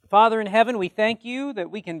Father in heaven, we thank you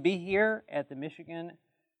that we can be here at the Michigan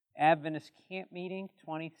Adventist Camp Meeting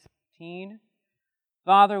 2016.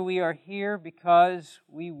 Father, we are here because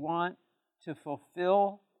we want to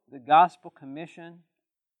fulfill the gospel commission.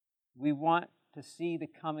 We want to see the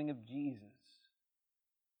coming of Jesus.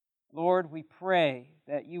 Lord, we pray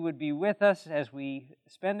that you would be with us as we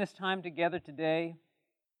spend this time together today.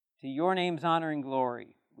 To your name's honor and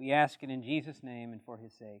glory. We ask it in Jesus' name and for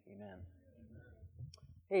his sake. Amen.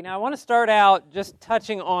 Okay, now I want to start out just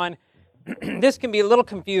touching on, this can be a little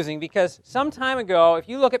confusing because some time ago, if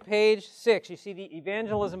you look at page 6, you see the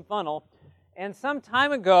evangelism funnel, and some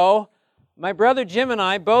time ago, my brother Jim and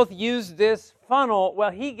I both used this funnel.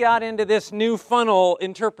 Well, he got into this new funnel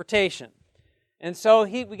interpretation. And so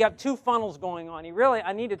we got two funnels going on.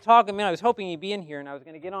 I need to talk to him. I was hoping he'd be in here, and I was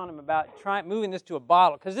going to get on him about moving this to a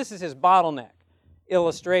bottle, because this is his bottleneck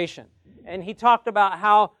illustration. And he talked about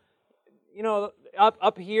how,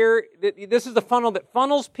 up here, this is the funnel that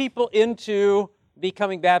funnels people into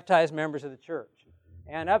becoming baptized members of the church.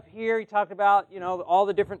 And up here, he talked about, all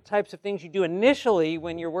the different types of things you do initially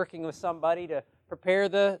when you're working with somebody to prepare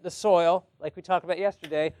the soil, like we talked about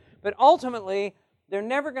yesterday. But ultimately, they're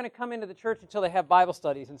never going to come into the church until they have Bible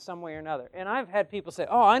studies in some way or another. And I've had people say,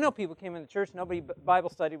 I know people came into the church, nobody Bible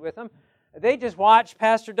studied with them. They just watched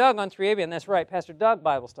Pastor Doug on 3AB, and that's right, Pastor Doug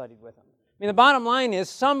Bible studied with them. The bottom line is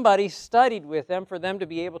somebody studied with them for them to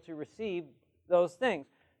be able to receive those things.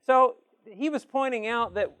 So he was pointing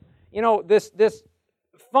out that, this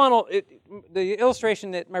funnel, the illustration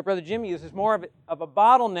that my brother Jim used is more of a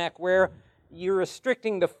bottleneck where you're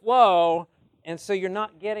restricting the flow, and so you're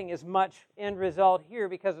not getting as much end result here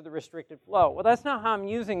because of the restricted flow. Well, that's not how I'm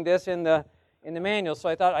using this in the manual, so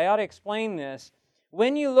I thought I ought to explain this.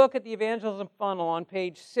 When you look at the evangelism funnel on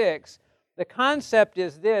page 6, the concept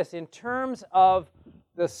is this in terms of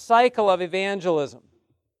the cycle of evangelism.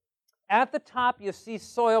 At the top, you see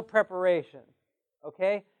soil preparation,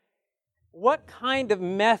 okay? What kind of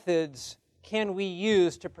methods can we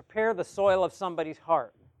use to prepare the soil of somebody's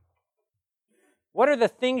heart? What are the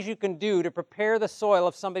things you can do to prepare the soil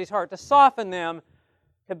of somebody's heart, to soften them,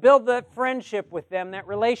 to build that friendship with them, that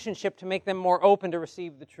relationship, to make them more open to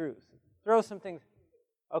receive the truth? Throw some things,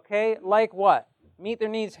 okay? Like what? Meet their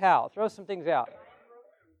needs how? Throw some things out.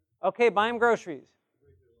 Okay, buy them groceries.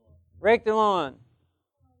 Rake their lawn.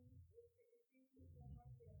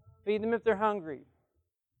 Feed them if they're hungry.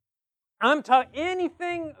 I'm talking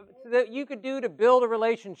anything that you could do to build a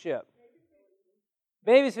relationship.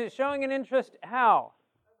 Babysit, showing an interest, how?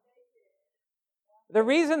 The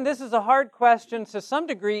reason this is a hard question to some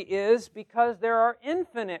degree is because there are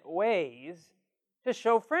infinite ways to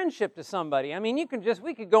show friendship to somebody.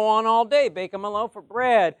 We could go on all day, bake them a loaf of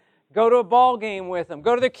bread, go to a ball game with them,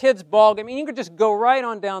 go to their kids' ball game. You could just go right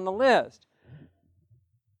on down the list.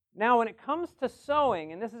 Now, when it comes to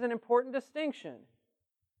sowing, and this is an important distinction,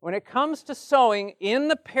 when it comes to sowing, in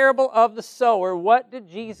the parable of the sower, what did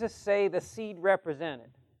Jesus say the seed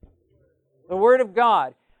represented? The Word of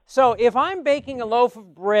God. So if I'm baking a loaf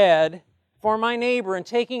of bread for my neighbor and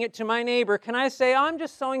taking it to my neighbor, can I say, I'm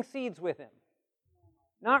just sowing seeds with him?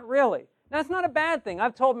 Not really. That's not a bad thing.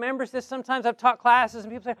 I've told members this sometimes. I've taught classes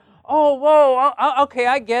and people say, okay,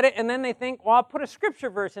 I get it. And then they think, I'll put a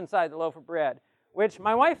scripture verse inside the loaf of bread, which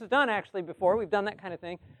my wife has done actually before. We've done that kind of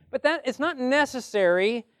thing. But it's not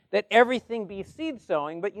necessary that everything be seed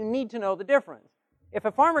sowing, but you need to know the difference. If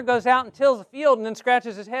a farmer goes out and tills a field and then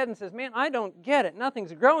scratches his head and says, man, I don't get it.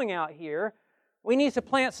 Nothing's growing out here. We need to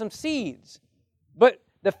plant some seeds. But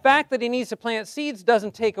the fact that he needs to plant seeds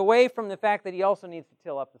doesn't take away from the fact that he also needs to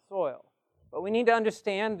till up the soil. But we need to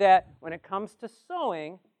understand that when it comes to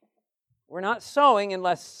sowing, we're not sowing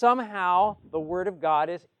unless somehow the Word of God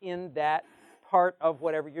is in that part of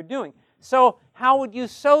whatever you're doing. So how would you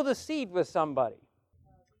sow the seed with somebody?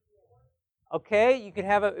 Okay, you could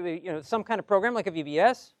have some kind of program like a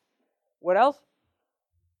VBS. What else?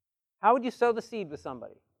 How would you sow the seed with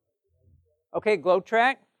somebody? Okay, Globe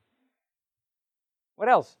Track. What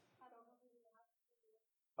else?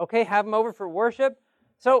 Okay, have them over for worship.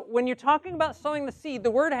 So when you're talking about sowing the seed, the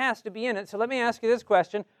word has to be in it. So let me ask you this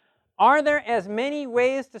question. Are there as many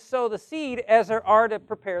ways to sow the seed as there are to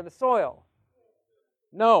prepare the soil?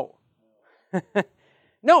 No.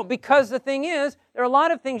 No, because the thing is, there are a lot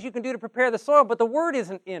of things you can do to prepare the soil, but the word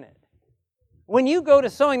isn't in it. When you go to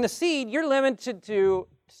sowing the seed, you're limited to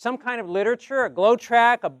some kind of literature, a glow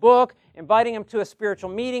track, a book, inviting them to a spiritual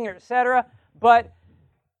meeting, etc. But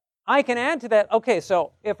I can add to that, okay,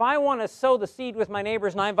 so if I want to sow the seed with my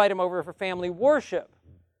neighbors and I invite them over for family worship,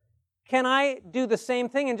 can I do the same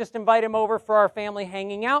thing and just invite them over for our family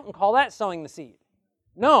hanging out and call that sowing the seed?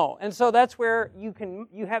 No. And so that's where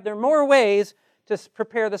there are more ways to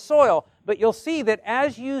prepare the soil. But you'll see that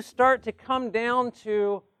as you start to come down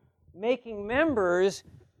to making members,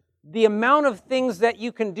 the amount of things that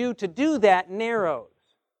you can do to do that narrows.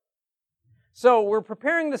 So we're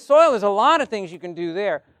preparing the soil. There's a lot of things you can do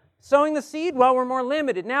there. Sowing the seed, well, we're more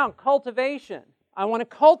limited. Now, cultivation. I want to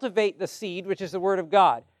cultivate the seed, which is the Word of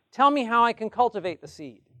God. Tell me how I can cultivate the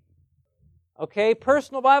seed. Okay,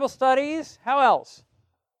 personal Bible studies. How else?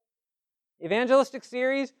 Evangelistic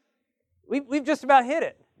series. We've just about hit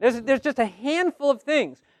it. There's just a handful of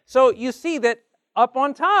things. So you see that up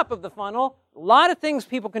on top of the funnel, a lot of things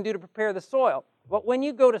people can do to prepare the soil. But when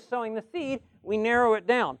you go to sowing the seed, we narrow it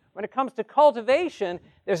down. When it comes to cultivation,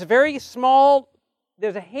 there's a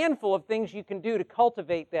handful of things you can do to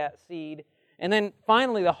cultivate that seed. And then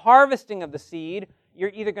finally, the harvesting of the seed,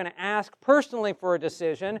 you're either going to ask personally for a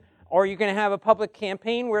decision, or you're going to have a public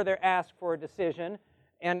campaign where they're asked for a decision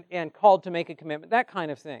and called to make a commitment, that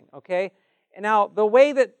kind of thing, okay? And now, the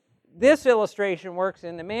way that this illustration works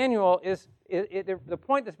in the manual is, the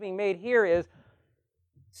point that's being made here is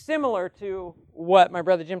similar to what my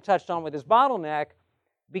brother Jim touched on with his bottleneck.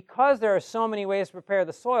 Because there are so many ways to prepare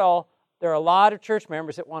the soil, there are a lot of church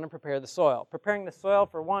members that want to prepare the soil. Preparing the soil,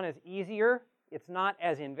 for one, is easier. It's not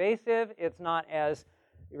as invasive. It's not as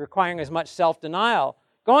requiring as much self-denial.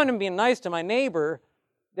 Going and being nice to my neighbor,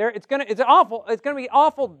 it's going to be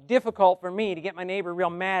awful difficult for me to get my neighbor real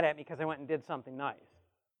mad at me because I went and did something nice.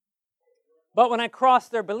 But when I cross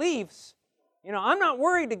their beliefs, I'm not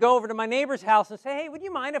worried to go over to my neighbor's house and say, hey, would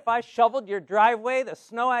you mind if I shoveled your driveway, the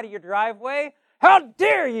snow out of your driveway? How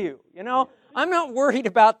dare you? I'm not worried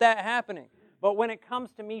about that happening. But when it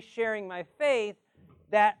comes to me sharing my faith,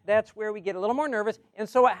 that's where we get a little more nervous. And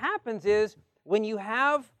so what happens is when you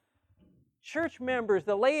have church members,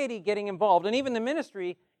 the laity getting involved, and even the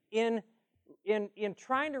ministry in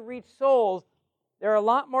trying to reach souls, there are a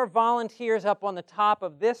lot more volunteers up on the top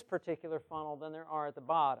of this particular funnel than there are at the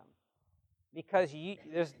bottom. Because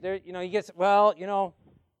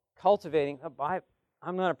cultivating.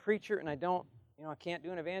 I'm not a preacher, and I can't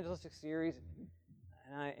do an evangelistic series,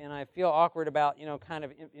 and I feel awkward about kind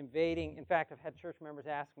of invading. In fact, I've had church members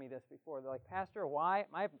ask me this before. They're like, Pastor, why?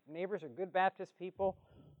 My neighbors are good Baptist people.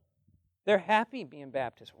 They're happy being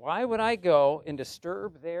Baptist. Why would I go and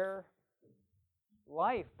disturb their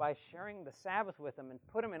life by sharing the Sabbath with them and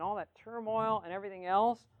put them in all that turmoil and everything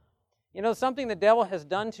else? Something the devil has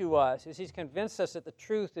done to us is he's convinced us that the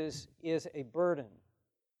truth is a burden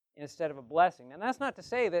instead of a blessing. And that's not to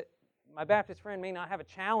say that my Baptist friend may not have a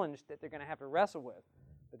challenge that they're going to have to wrestle with,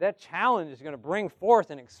 but that challenge is going to bring forth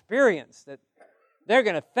an experience that they're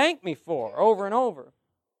going to thank me for over and over.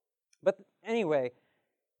 But anyway,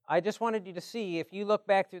 I just wanted you to see, if you look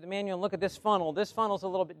back through the manual and look at this funnel is a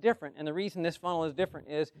little bit different. And the reason this funnel is different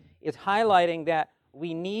is it's highlighting that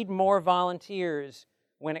we need more volunteers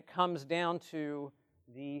when it comes down to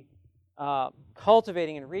the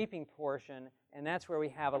cultivating and reaping portion, and that's where we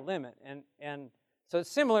have a limit. And so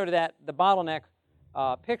it's similar to that, the bottleneck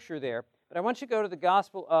picture there. But I want you to go to the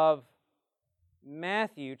Gospel of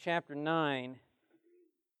Matthew, chapter 9. I was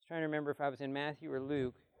trying to remember if I was in Matthew or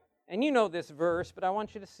Luke. And you know this verse, but I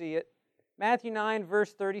want you to see it. Matthew 9,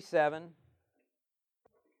 verse 37.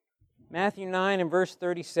 Matthew 9 and verse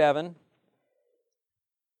 37.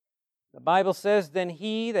 The Bible says, Then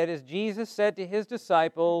he, that is Jesus, said to his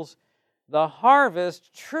disciples, The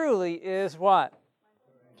harvest truly is what?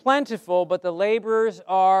 Plentiful, but the laborers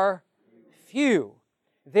are few.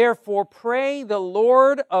 Therefore pray the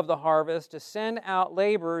Lord of the harvest to send out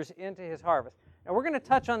laborers into his harvest. Now we're going to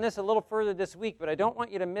touch on this a little further this week, but I don't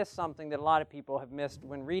want you to miss something that a lot of people have missed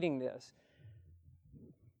when reading this.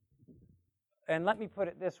 And let me put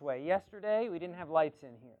it this way. Yesterday, we didn't have lights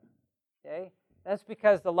in here. Okay? That's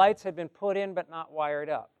because the lights had been put in but not wired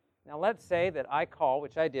up. Now let's say that I call,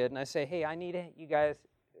 which I did, and I say, hey, I need you guys,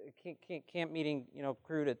 camp meeting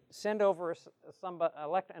crew, to send over an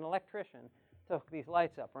electrician to hook these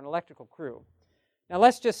lights up, or an electrical crew. Now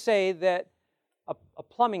let's just say that a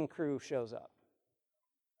plumbing crew shows up.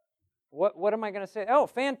 What am I going to say? Oh,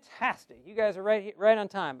 fantastic! You guys are right on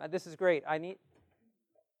time. This is great.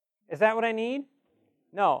 Is that what I need?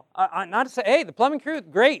 No, not to say, hey, the plumbing crew,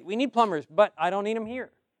 great. We need plumbers, but I don't need them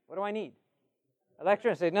here. What do I need?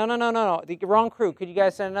 Electrician say, no, the wrong crew. Could you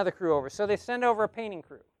guys send another crew over? So they send over a painting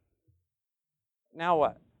crew. Now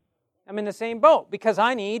what? I'm in the same boat because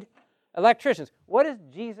I need electricians. What does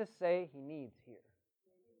Jesus say he needs here?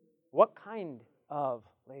 What kind of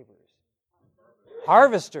laborers?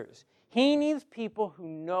 Harvesters. He needs people who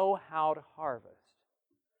know how to harvest.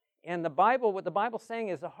 And what the Bible's saying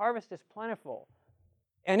is the harvest is plentiful.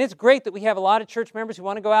 And it's great that we have a lot of church members who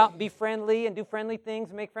want to go out and be friendly and do friendly things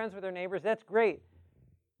and make friends with their neighbors. That's great.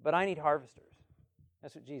 But I need harvesters.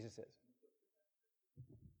 That's what Jesus says.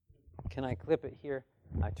 Can I clip it here?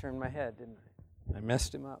 I turned my head, didn't I? I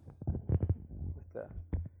messed him up.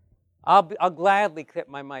 I'll gladly clip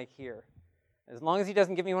my mic here, as long as he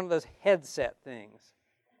doesn't give me one of those headset things.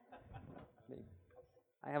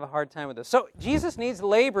 I have a hard time with this. So Jesus needs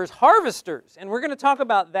laborers, harvesters, and we're going to talk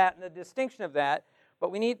about that and the distinction of that.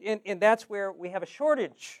 But we need, and that's where we have a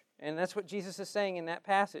shortage, and that's what Jesus is saying in that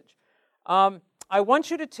passage. I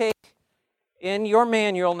want you to take in your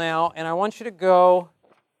manual now, and I want you to go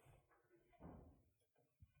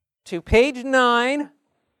to page 9.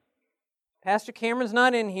 Pastor Cameron's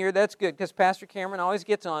not in here. That's good, because Pastor Cameron always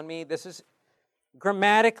gets on me. This is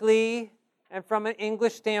grammatically and from an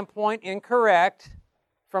English standpoint incorrect.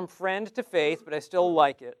 From friend to faith, but I still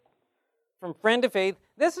like it. From friend to faith.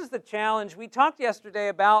 This is the challenge. We talked yesterday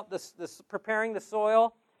about this preparing the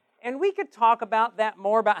soil, and we could talk about that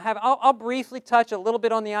more. I'll briefly touch a little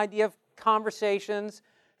bit on the idea of conversations.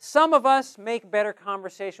 Some of us make better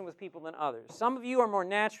conversation with people than others. Some of you are more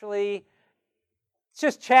naturally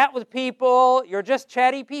just chat with people. You're just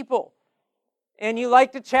chatty people, and you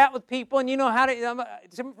like to chat with people, and you know how to.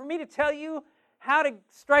 For me to tell you how to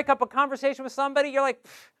strike up a conversation with somebody, you're like,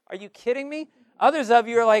 are you kidding me? Others of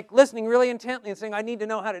you are like listening really intently and saying, I need to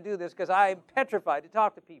know how to do this because I'm petrified to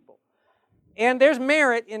talk to people. And there's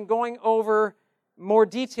merit in going over more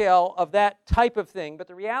detail of that type of thing. But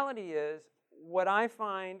the reality is, what I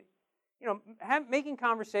find, making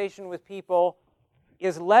conversation with people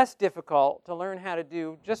is less difficult to learn how to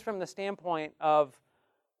do just from the standpoint of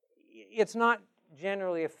it's not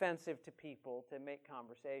generally offensive to people to make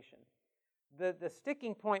conversation. The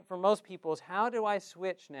sticking point for most people is, how do I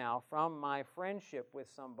switch now from my friendship with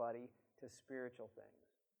somebody to spiritual things?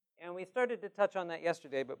 And we started to touch on that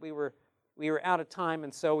yesterday, but we were out of time,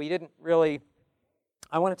 and so we didn't really.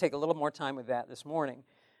 I want to take a little more time with that this morning.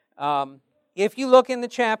 If you look in the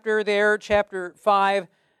chapter there, chapter 5,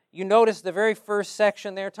 you notice the very first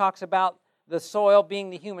section there talks about the soil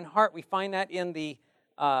being the human heart. We find that in the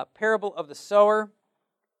parable of the sower.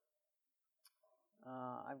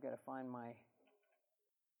 I've got to find my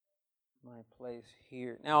place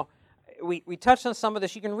here. Now, we touched on some of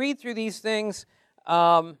this. You can read through these things.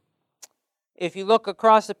 If you look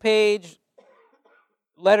across the page,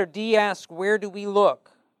 letter D asks, where do we look?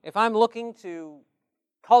 If I'm looking to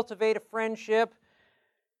cultivate a friendship,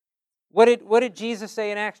 what did Jesus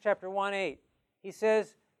say in Acts chapter 1:8? He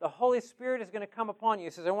says, the Holy Spirit is going to come upon you.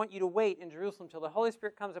 He says, I want you to wait in Jerusalem till the Holy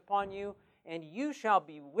Spirit comes upon you, and you shall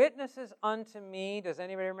be witnesses unto me. Does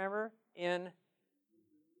anybody remember? In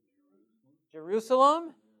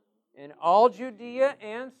Jerusalem, in all Judea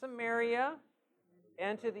and Samaria,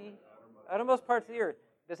 and to the uttermost parts of the earth.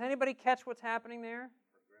 Does anybody catch what's happening there?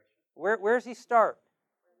 Where's he start?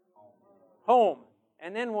 Home.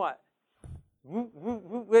 And then what?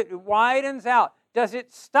 It widens out. Does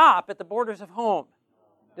it stop at the borders of home?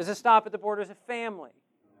 Does it stop at the borders of family?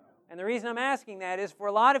 And the reason I'm asking that is, for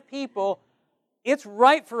a lot of people, it's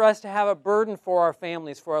right for us to have a burden for our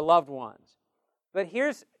families, for our loved ones. But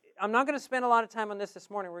I'm not going to spend a lot of time on this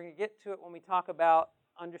morning. We're going to get to it when we talk about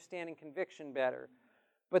understanding conviction better.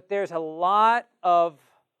 But there's a lot of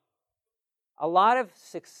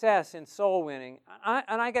success in soul winning.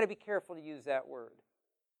 And I got to be careful to use that word.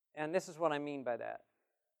 And this is what I mean by that.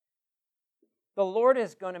 The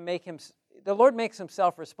Lord makes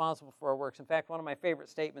himself responsible for our works. In fact, one of my favorite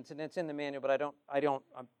statements, and it's in the manual, but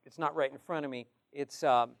it's not right in front of me. It's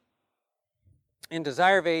in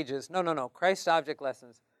Desire of Ages. No. Christ's Object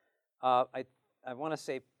Lessons. I want to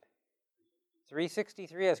say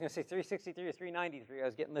 363. I was going to say 363 or 393. I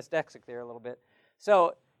was getting dyslexic there a little bit.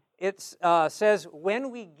 So it says, when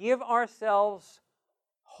we give ourselves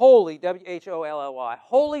wholly, W-H-O-L-L-Y,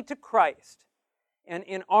 wholly to Christ, and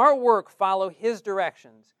in our work follow his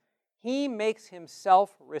directions, he makes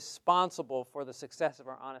himself responsible for the success of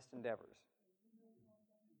our honest endeavors.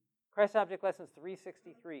 Christ's Object Lessons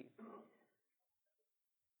 363.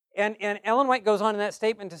 And Ellen White goes on in that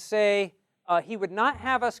statement to say, he would not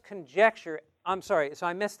have us conjecture. I'm sorry, so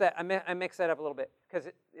I missed that. I mixed that up a little bit, because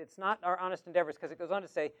it's not our honest endeavors, because it goes on to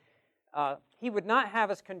say, he would not have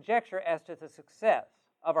us conjecture as to the success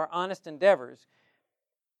of our honest endeavors.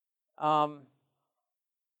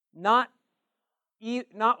 Not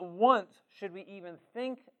once should we even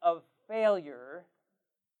think of failure.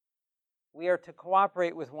 We are to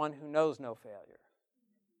cooperate with one who knows no failure.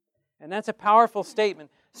 And that's a powerful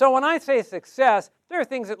statement. So when I say success, there are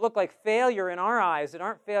things that look like failure in our eyes that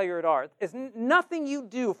aren't failure at ours. Nothing you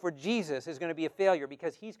do for Jesus is going to be a failure,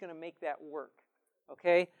 because he's going to make that work.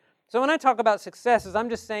 okay? So when I talk about successes, I'm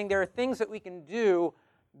just saying there are things that we can do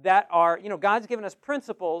that are, God's given us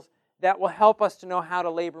principles that will help us to know how to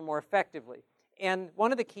labor more effectively. And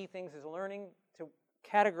one of the key things is learning to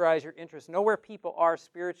categorize your interests, know where people are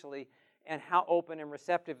spiritually and how open and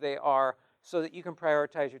receptive they are so that you can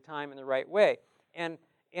prioritize your time in the right way. And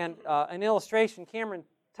an illustration, Cameron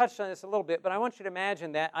touched on this a little bit, but I want you to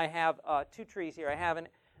imagine that I have 2 trees here. I have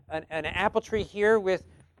an apple tree here with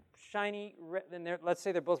shiny red, and let's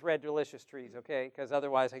say they're both red delicious trees, okay? Because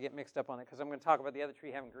otherwise I get mixed up on it, because I'm going to talk about the other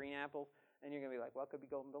tree having green apples, and you're going to be like, well, it could be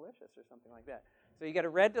golden delicious or something like that. So you got a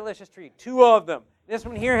red delicious tree, 2 of them. This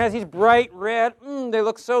one here has these bright red, they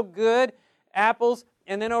look so good, apples.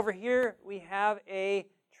 And then over here we have a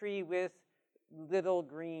tree with little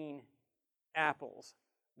green apples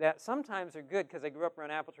that sometimes are good because I grew up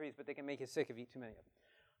around apple trees, but they can make you sick if you eat too many of them.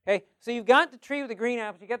 Okay, so you've got the tree with the green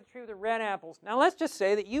apples, you've got the tree with the red apples. Now let's just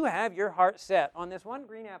say that you have your heart set on this one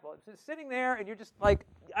green apple. It's just sitting there and you're just like,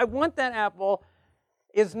 I want that apple.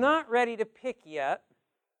 It's not ready to pick yet,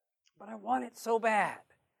 but I want it so bad.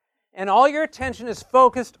 And all your attention is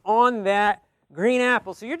focused on that green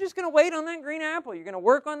apple. So you're just going to wait on that green apple. You're going to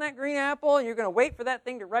work on that green apple, and you're going to wait for that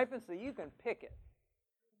thing to ripen so you can pick it.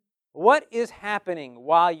 What is happening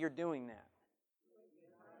while you're doing that?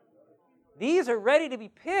 These are ready to be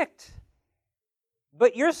picked,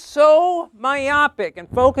 but you're so myopic and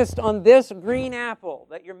focused on this green apple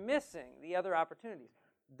that you're missing the other opportunities.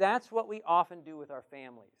 That's what we often do with our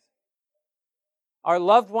families. Our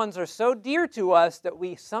loved ones are so dear to us that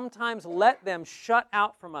we sometimes let them shut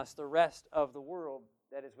out from us the rest of the world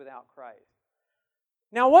that is without Christ.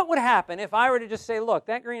 Now, what would happen if I were to just say, look,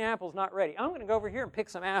 that green apple's not ready. I'm going to go over here and pick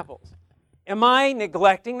some apples. Am I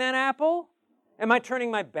neglecting that apple? Am I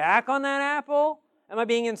turning my back on that apple? Am I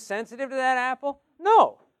being insensitive to that apple?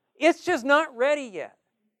 No. It's just not ready yet.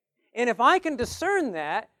 And if I can discern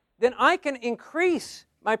that, then I can increase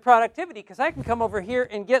my productivity, because I can come over here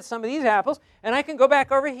and get some of these apples, and I can go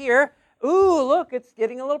back over here. Ooh, look, it's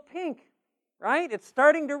getting a little pink, right? It's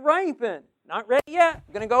starting to ripen. Not ready yet.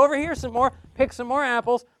 I'm going to go over here some more, pick some more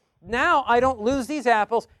apples. Now I don't lose these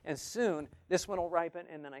apples, and soon this one will ripen,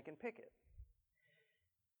 and then I can pick it.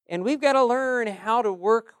 And we've got to learn how to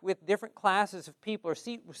work with different classes of people, or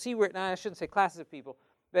see where, no, I shouldn't say classes of people,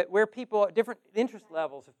 but where people, different interest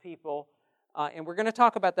levels of people, and we're going to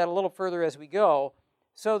talk about that a little further as we go,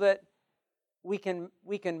 so that we can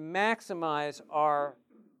maximize our,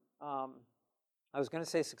 I was going to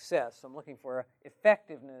say success, so I'm looking for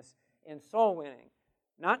effectiveness in soul winning.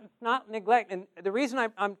 Not neglect. And the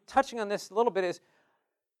reason I'm touching on this a little bit is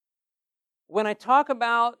when I talk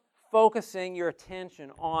about focusing your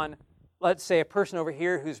attention on, let's say, a person over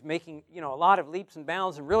here who's making a lot of leaps and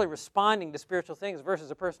bounds and really responding to spiritual things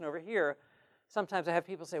versus a person over here, sometimes I have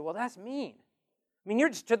people say, well, that's mean. I mean, you're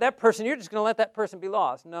just going to let that person be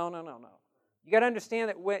lost. No. You got to understand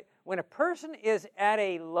that when a person is at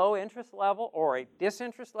a low interest level or a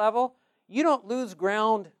disinterest level, you don't lose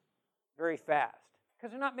ground very fast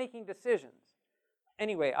because they're not making decisions.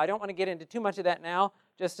 Anyway, I don't want to get into too much of that now,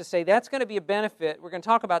 just to say that's going to be a benefit. We're going to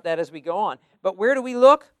talk about that as we go on. But where do we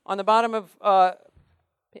look? On the bottom of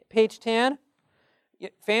page 10.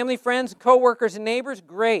 Family, friends, co-workers, and neighbors,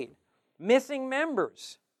 great. Missing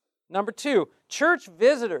members. Number 2, church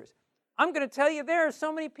visitors. I'm going to tell you there are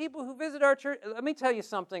so many people who visit our church. Let me tell you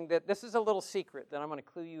something, that this is a little secret that I'm going to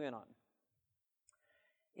clue you in on.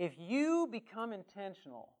 If you become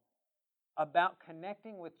intentional about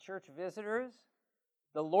connecting with church visitors,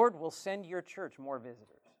 the Lord will send your church more visitors.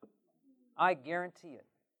 I guarantee it.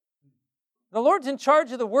 The Lord's in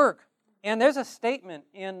charge of the work. And there's a statement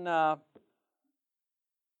in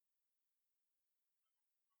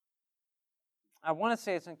I want to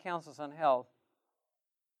say it's in Counsels on Health.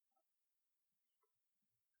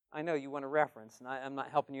 I know you want a reference, and I'm not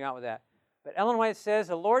helping you out with that. But Ellen White says,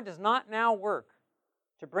 the Lord does not now work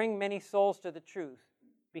to bring many souls to the truth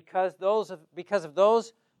because of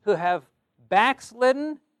those who have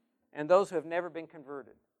backslidden and those who have never been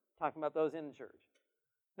converted. Talking about those in the church.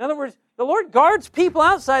 In other words, the Lord guards people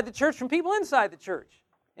outside the church from people inside the church.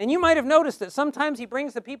 And you might have noticed that sometimes He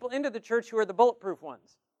brings the people into the church who are the bulletproof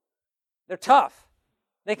ones. They're tough.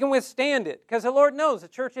 They can withstand it because the Lord knows the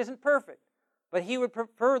church isn't perfect. But He would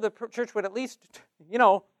prefer the church would at least,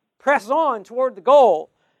 press on toward the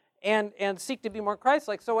goal and seek to be more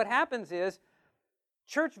Christ-like. So what happens is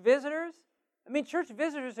church visitors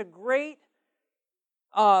are great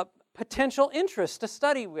potential interest to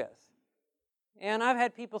study with. And I've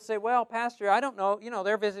had people say, well, Pastor, I don't know,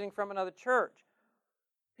 they're visiting from another church.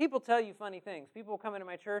 People tell you funny things. People will come into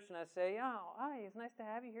my church and I say, oh, hi, it's nice to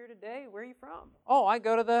have you here today. Where are you from? Oh, I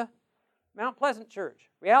go to the Mount Pleasant Church.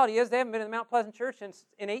 Reality is they haven't been in the Mount Pleasant Church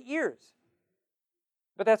in 8 years.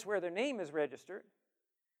 But that's where their name is registered.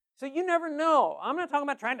 So you never know. I'm not talking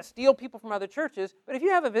about trying to steal people from other churches, but if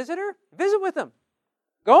you have a visitor, visit with them.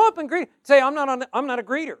 Go up and greet. Say, I'm not a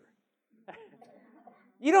greeter.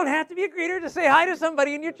 You don't have to be a greeter to say hi to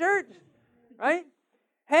somebody in your church, right?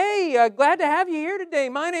 Hey, glad to have you here today.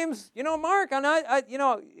 My name's, Mark. And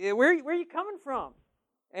where are you coming from?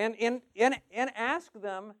 And ask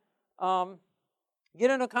them,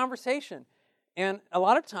 get in a conversation. And a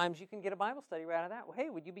lot of times you can get a Bible study right out of that. Well, hey,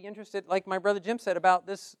 would you be interested, like my brother Jim said about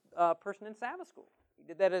this person in Sabbath school? He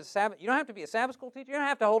did that as Sabbath. You don't have to be a Sabbath school teacher. You don't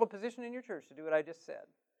have to hold a position in your church to do what I just said.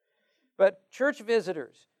 But church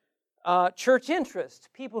visitors, church interest,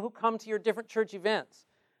 people who come to your different church events.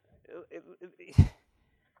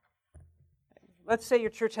 Let's say your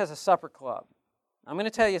church has a supper club. I'm going to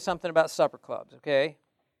tell you something about supper clubs, okay?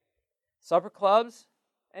 Supper clubs,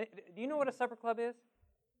 do you know what a supper club is?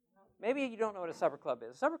 Maybe you don't know what a supper club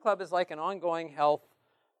is. A supper club is like an ongoing healthy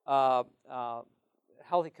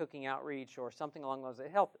cooking outreach or something along those lines.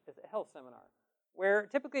 It's a health seminar where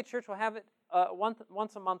typically a church will have it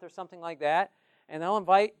once a month or something like that, and they'll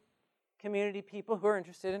invite community people who are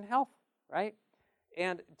interested in health, right?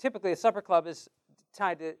 And typically a supper club is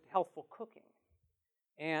tied to healthful cooking.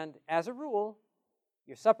 And as a rule,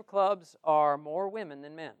 your supper clubs are more women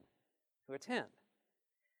than men who attend.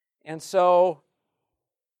 And so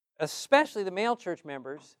especially the male church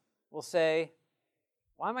members will say,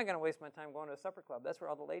 why am I going to waste my time going to a supper club? That's where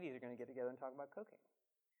all the ladies are going to get together and talk about cooking.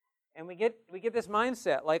 And we get this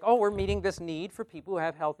mindset like, oh, we're meeting this need for people who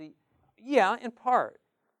have healthy, yeah, in part.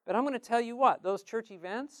 But I'm going to tell you what, those church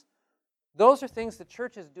events, those are things the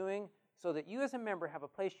church is doing so that you as a member have a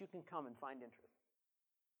place you can come and find interest.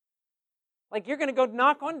 Like you're going to go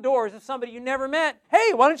knock on doors of somebody you never met.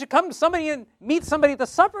 Hey, why don't you come to somebody and meet somebody at the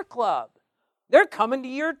supper club? They're coming to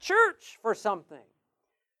your church for something.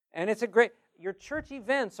 And your church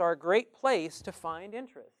events are a great place to find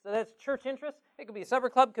interest. So that's church interest. It could be a supper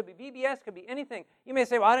club, could be VBS, could be anything. You may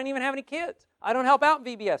say, well, I don't even have any kids. I don't help out in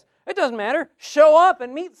VBS. It doesn't matter. Show up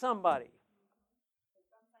and meet somebody.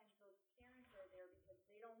 Sometimes those parents are there because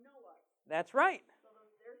they don't know us. That's right. So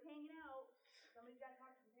they're hanging out. Somebody's got to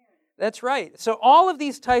talk to the parents. That's right. So all of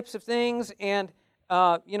these types of things, and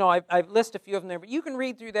I've listed a few of them there, but you can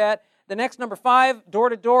read through that. The next, number 5,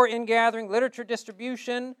 door-to-door in-gathering, literature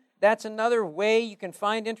distribution. That's another way you can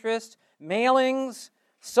find interest. Mailings,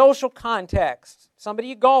 social context. Somebody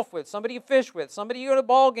you golf with, somebody you fish with, somebody you go to a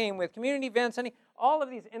ball game with, community events, all of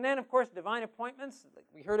these. And then, of course, divine appointments, like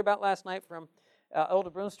we heard about last night from Elder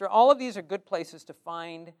Brewster. All of these are good places to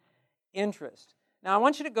find interest. Now, I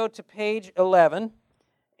want you to go to page 11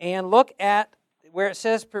 and look at where it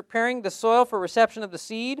says preparing the soil for reception of the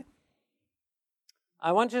seed.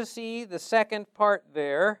 I want you to see the second part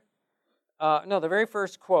there. The very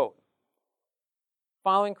first quote.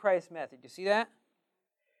 Following Christ's method. You see that?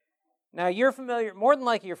 Now you're familiar, more than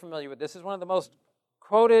likely you're familiar with this. This is one of the most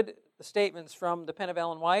quoted statements from the pen of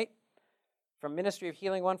Ellen White. From Ministry of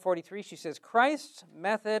Healing 143, she says, Christ's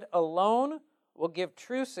method alone will give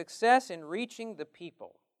true success in reaching the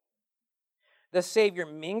people. The Savior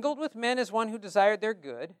mingled with men as one who desired their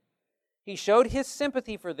good. He showed his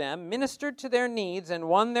sympathy for them, ministered to their needs, and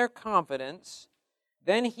won their confidence.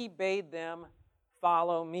 Then he bade them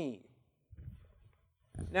follow me.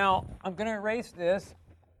 Now, I'm going to erase this.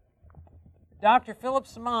 Dr. Philip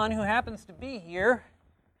Simon, who happens to be here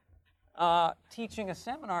teaching a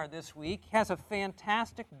seminar this week, has a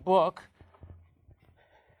fantastic book.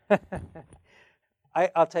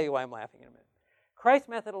 I'll tell you why I'm laughing in a minute. Christ's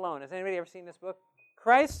Method Alone. Has anybody ever seen this book?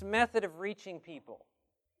 Christ's Method of Reaching People.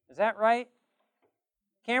 Is that right?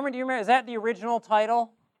 Cameron, do you remember? Is that the original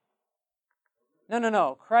title?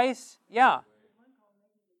 No. Christ, yeah.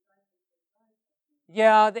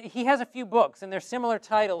 Yeah, he has a few books, and they're similar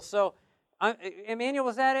titles. So, Emmanuel,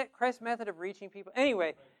 was that it? Christ's Method of Reaching People?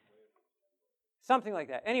 Anyway, something like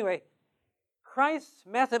that. Anyway, Christ's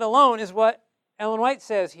Method Alone is what Ellen White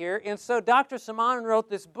says here. And so Dr. Simon wrote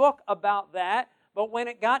this book about that. But when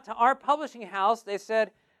it got to our publishing house, they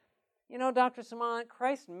said, Dr. Simon,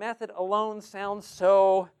 Christ's method alone sounds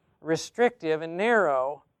so restrictive and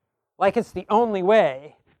narrow, like it's the only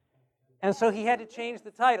way. And so he had to change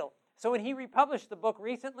the title. So when he republished the book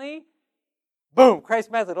recently, boom,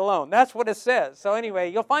 Christ's Method Alone. That's what it says. So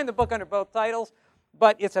anyway, you'll find the book under both titles,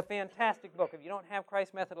 but it's a fantastic book. If you don't have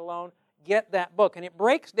Christ's Method Alone, get that book. And it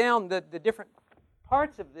breaks down the different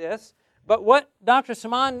parts of this. But what Dr.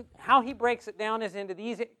 Simon, how he breaks it down is into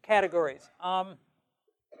these categories.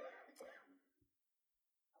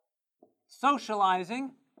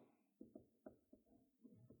 Socializing,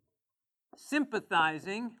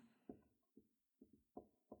 sympathizing.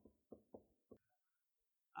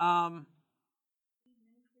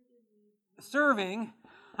 Serving.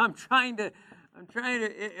 I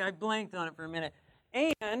blanked on it for a minute.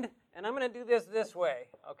 And I'm going to do this way,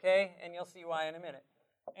 okay? And you'll see why in a minute.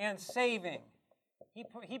 And saving.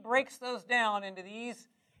 He breaks those down into these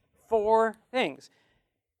 4 things.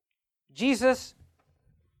 Jesus,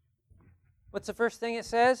 what's the first thing it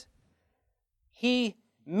says? He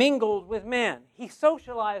mingled with men. He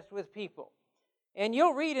socialized with people. And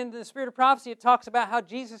you'll read in the Spirit of Prophecy, it talks about how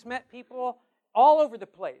Jesus met people all over the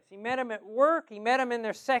place. He met them at work. He met them in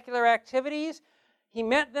their secular activities. He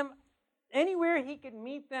met them anywhere he could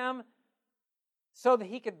meet them so that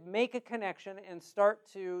he could make a connection and start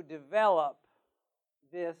to develop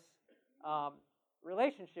this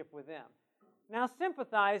relationship with them. Now,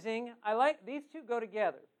 sympathizing, these two go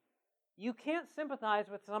together. You can't sympathize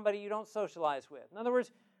with somebody you don't socialize with. In other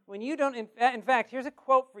words, when you don't, in fact, here's a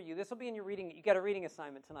quote for you. This will be in your reading. You got a reading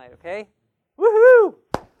assignment tonight, okay? Woohoo!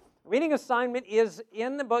 Reading assignment is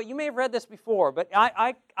in the book. You may have read this before, but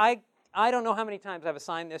I don't know how many times I've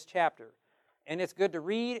assigned this chapter. And it's good to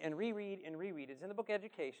read and reread and reread. It's in the book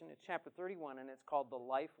Education. It's chapter 31, and it's called The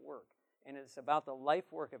Life Work. And it's about the life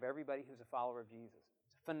work of everybody who's a follower of Jesus.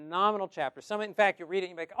 It's a phenomenal chapter. In fact, you read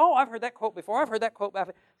it and you're like, oh, I've heard that quote before. I've heard that quote before.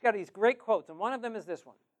 It's got these great quotes, and one of them is this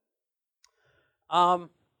one.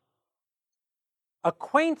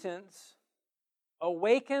 Acquaintance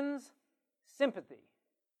awakens sympathy.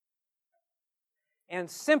 And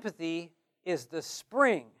sympathy is the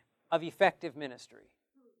spring of effective ministry.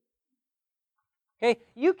 Okay,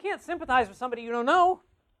 you can't sympathize with somebody you don't know.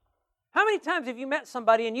 How many times have you met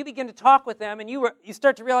somebody and you begin to talk with them and you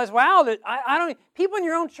start to realize, wow, people in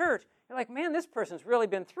your own church, you're like, man, this person's really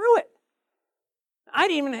been through it. I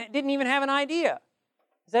didn't even have an idea.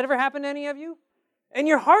 Has that ever happened to any of you? And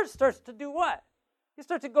your heart starts to do what? You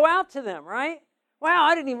start to go out to them, right? Wow,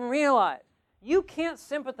 I didn't even realize. You can't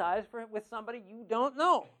sympathize with somebody you don't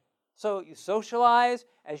know. So you socialize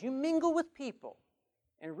as you mingle with people.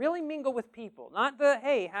 And really mingle with people. Not the,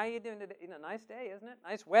 hey, how you doing today? Nice day, isn't it?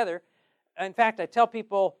 Nice weather. In fact, I tell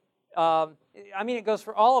people, it goes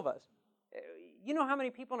for all of us. You know how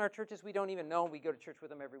many people in our churches we don't even know, and we go to church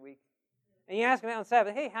with them every week? And you ask them on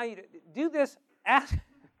Sabbath, hey, how you do this? Ask.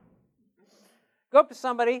 Go up to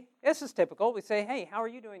somebody. This is typical. We say, hey, how are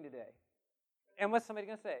you doing today? And what's somebody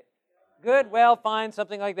going to say? Good, well, fine,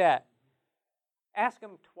 something like that. Ask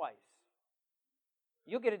them twice.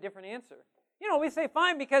 You'll get a different answer. We say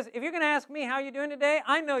fine because if you're going to ask me how you're doing today,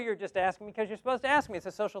 I know you're just asking because you're supposed to ask me. It's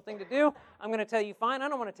a social thing to do. I'm going to tell you fine. I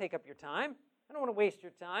don't want to take up your time. I don't want to waste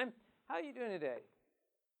your time. How are you doing today?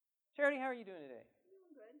 Charity, how are you doing today?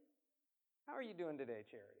 Good. How are you doing today,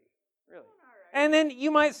 Charity? Really? All right. And then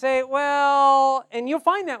you might say, well, and you'll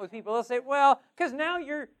find that with people. They'll say, well, because now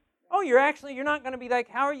you're not going to be like,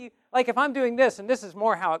 how are you? Like if I'm doing this and this is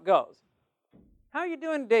more how it goes. How are you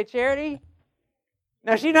doing today, Charity?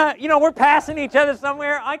 Now, we're passing each other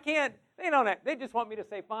somewhere. I can't, they just want me to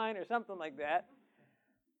say fine or something like that.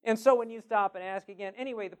 And so when you stop and ask again,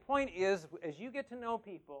 anyway, the point is, as you get to know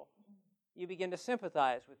people, you begin to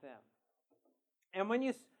sympathize with them. And when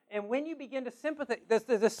you begin to sympathize,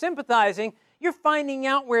 the sympathizing, you're finding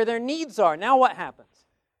out where their needs are. Now what happens?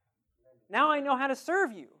 Now I know how to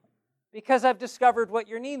serve you because I've discovered what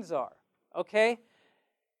your needs are. Okay?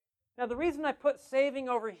 Now the reason I put saving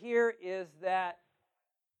over here is that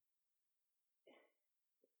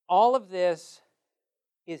all of this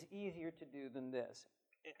is easier to do than this.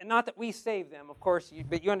 And not that we save them, of course,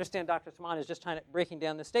 but you understand Dr. Saman is just breaking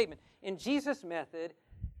down the statement. In Jesus' method,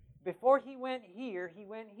 before he went here, he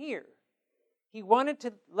went here. He wanted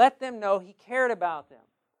to let them know he cared about them.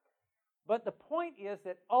 But the point is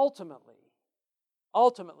that ultimately,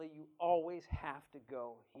 you always have to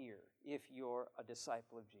go here if you're a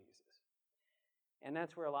disciple of Jesus. And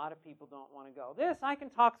that's where a lot of people don't want to go. I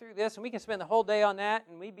can talk through this, and we can spend the whole day on that,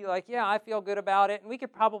 and we'd be like, yeah, I feel good about it, and we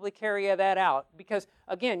could probably carry that out. Because,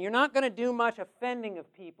 again, you're not going to do much offending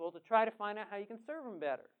of people to try to find out how you can serve them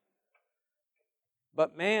better.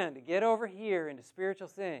 But, man, to get over here into spiritual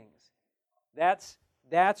things, that's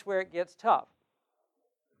where it gets tough.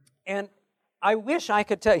 And I wish I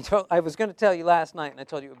could tell you, I was going to tell you last night, and I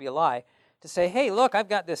told you it would be a lie, to say, hey, look, I've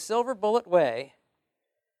got this silver bullet way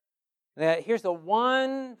that here's the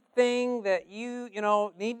one thing that you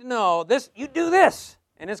need to know. You do this,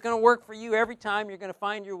 and it's going to work for you every time. You're going to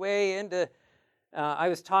find your way into. I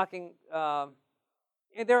was talking.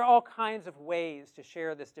 There are all kinds of ways to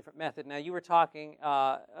share this different method. Now you were talking,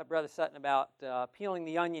 Brother Sutton, about peeling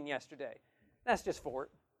the onion yesterday. That's just for it.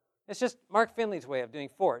 It's just Mark Finley's way of doing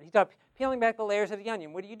fort. He talked peeling back the layers of the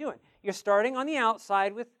onion. What are you doing? You're starting on the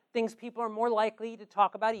outside with things people are more likely to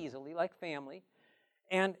talk about easily, like family.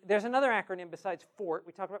 And there's another acronym besides FORT.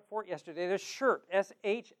 We talked about FORT yesterday. There's SHIRT,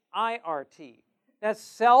 S-H-I-R-T. That's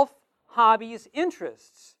self, hobbies,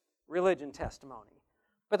 interests, religion, testimony.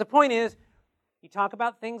 But the point is, you talk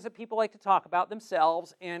about things that people like to talk about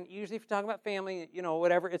themselves, and usually if you're talking about family,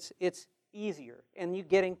 whatever, it's easier, and you're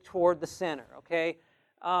getting toward the center, okay?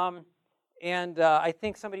 I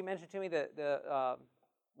think somebody mentioned to me that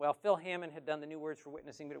Phil Hammond had done the New Words for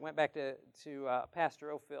Witnessing, but it went back to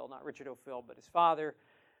Pastor O'Phil, not Richard O'Phil, but his father.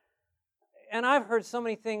 And I've heard so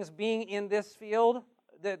many things being in this field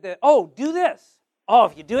that do this. Oh,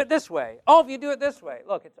 if you do it this way. Oh, if you do it this way.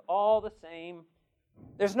 Look, it's all the same.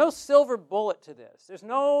 There's no silver bullet to this. There's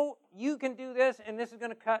no, you can do this, and this is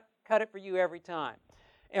going to cut it for you every time.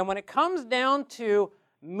 And when it comes down to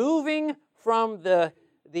moving from the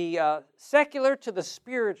secular to the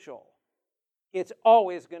spiritual, it's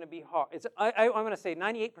always going to be hard. I'm going to say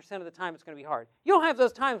 98% of the time it's going to be hard. You'll have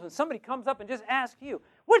those times when somebody comes up and just asks you,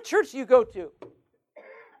 what church do you go to?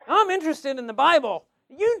 I'm interested in the Bible.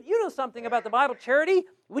 You know something about the Bible, Charity?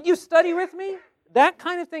 Would you study with me? That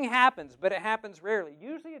kind of thing happens, but it happens rarely.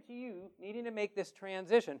 Usually it's you needing to make this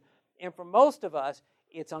transition. And for most of us,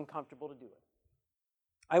 it's uncomfortable to do it.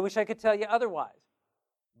 I wish I could tell you otherwise.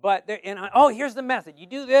 But here's the method. You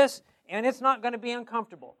do this, and it's not going to be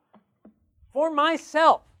uncomfortable. For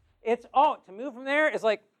myself, to move from there is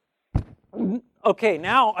like, okay,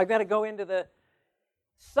 now I've got to go into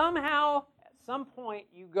somehow, at some point,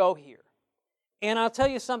 you go here. And I'll tell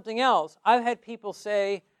you something else. I've had people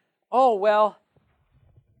say,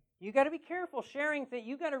 you got to be careful sharing things.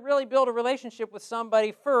 You got to really build a relationship with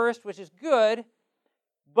somebody first, which is good.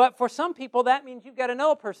 But for some people, that means you've got to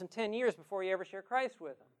know a person 10 years before you ever share Christ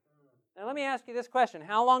with them. Now, let me ask you this question.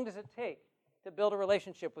 How long does it take to build a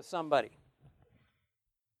relationship with somebody?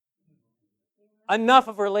 Enough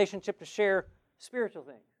of a relationship to share spiritual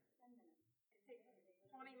things.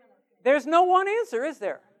 There's no one answer, is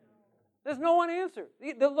there? There's no one answer.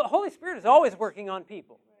 The Holy Spirit is always working on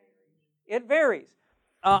people. It varies.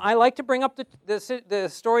 I like to bring up the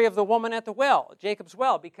story of the woman at the well, Jacob's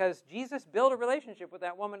well, because Jesus built a relationship with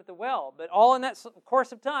that woman at the well. But all in that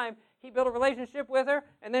course of time, he built a relationship with her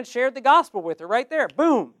and then shared the gospel with her right there.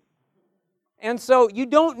 Boom. And so you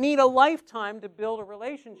don't need a lifetime to build a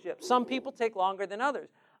relationship. Some people take longer than others.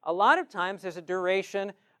 A lot of times there's a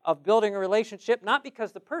duration of building a relationship, not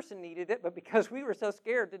because the person needed it, but because we were so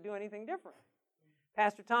scared to do anything different.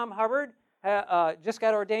 Pastor Tom Hubbard just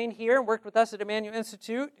got ordained here and worked with us at Emmanuel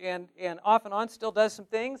Institute and off and on still does some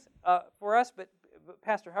things for us. But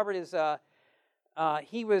Pastor Hubbard is,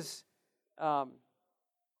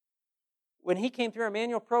 when he came through our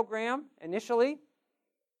Emmanuel program initially,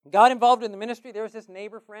 got involved in the ministry. There was this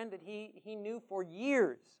neighbor friend that he knew for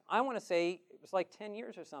years. I want to say it was like 10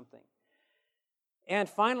 years or something. And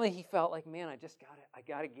finally he felt like, man, I've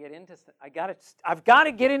got to get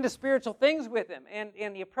into spiritual things with him.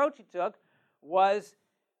 And the approach he took was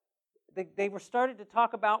they were started to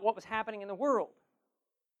talk about what was happening in the world.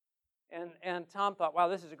 And Tom thought, wow,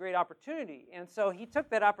 this is a great opportunity. And so he took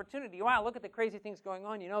that opportunity. Wow, look at the crazy things going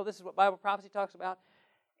on. This is what Bible prophecy talks about.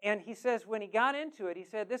 And he says when he got into it, he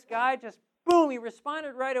said, this guy just, boom, he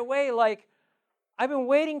responded right away like, I've been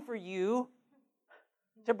waiting for you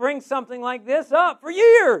to bring something like this up for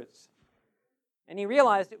years. And he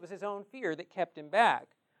realized it was his own fear that kept him back.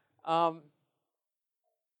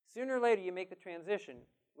 Sooner or later, you make the transition.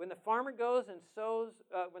 When the farmer goes and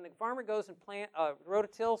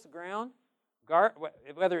rototills the ground,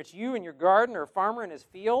 whether it's you in your garden or a farmer in his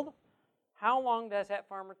field, how long does that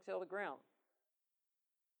farmer till the ground?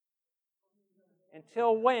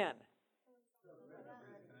 Until when?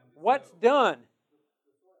 What's done?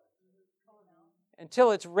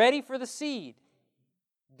 Until it's ready for the seed.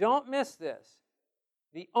 Don't miss this.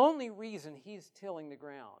 The only reason he's tilling the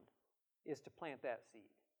ground is to plant that seed.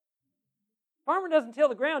 Farmer doesn't till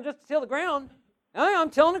the ground just to till the ground. I'm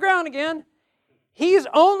tilling the ground again. He's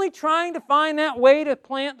only trying to find that way to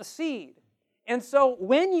plant the seed. And so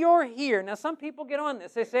when you're here, now some people get on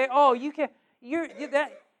this. They say,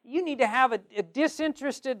 you need to have a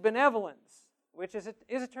disinterested benevolence, which is a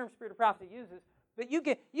term Spirit of Prophecy uses. But you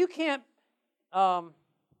can't. How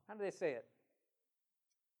do they say it?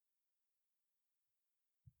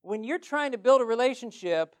 When you're trying to build a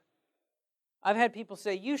relationship, I've had people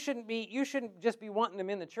say you shouldn't just be wanting them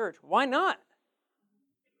in the church. Why not?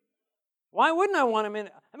 Why wouldn't I want them in?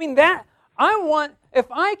 If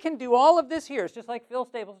I can do all of this here, it's just like Phil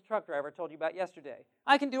Staples, the truck driver I told you about yesterday.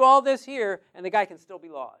 I can do all this here, and the guy can still be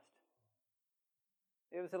lost.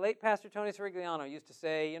 It was the late Pastor Tony Sorigliano used to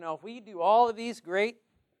say, if we do all of these great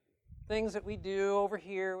things that we do over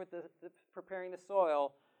here with the preparing the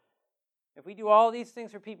soil, if we do all these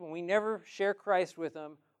things for people and we never share Christ with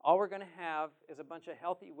them, all we're going to have is a bunch of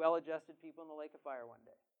healthy, well-adjusted people in the lake of fire one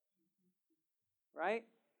day. Right?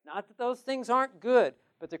 Not that those things aren't good,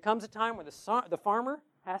 but there comes a time when the farmer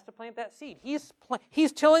has to plant that seed.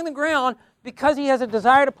 He's tilling the ground because he has a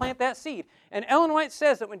desire to plant that seed. And Ellen White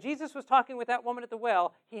says that when Jesus was talking with that woman at the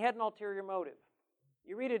well, he had an ulterior motive.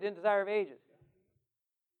 You read it in Desire of Ages.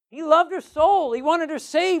 He loved her soul. He wanted her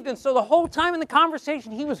saved. And so the whole time in the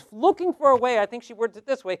conversation, he was looking for a way, I think she words it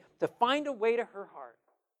this way, to find a way to her heart.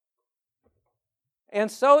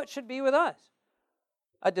 And so it should be with us.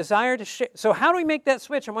 A desire to share. So how do we make that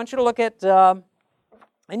switch? I want you to look at,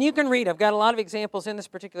 and you can read. I've got a lot of examples in this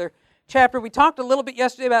particular chapter. We talked a little bit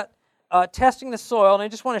yesterday about testing the soil, and I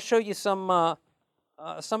just want to show you some of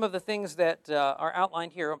the things that are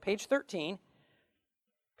outlined here on page 13.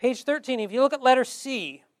 Page 13, if you look at letter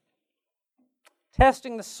C,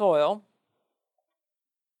 testing the soil.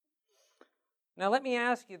 Now let me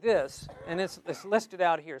ask you this, and it's listed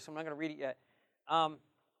out here, so I'm not going to read it yet.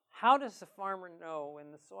 How does the farmer know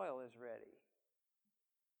when the soil is ready?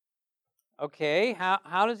 Okay,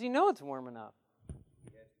 how does he know it's warm enough?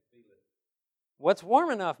 He has to feel it. What's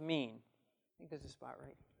warm enough mean? I think there's a spot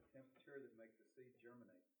right. The temperature that makes the seed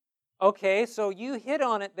germinate. Okay, so you hit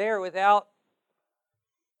on it there without...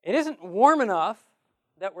 It isn't warm enough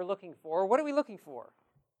that we're looking for. What are we looking for?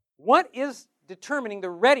 What is determining the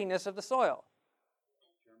readiness of the soil?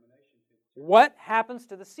 Germination. What happens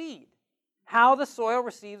to the seed? How the soil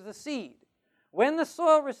receives the seed. When the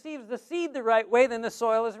soil receives the seed the right way, then the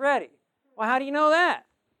soil is ready. Well, how do you know that?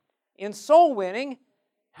 In soul winning,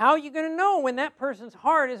 how are you going to know when that person's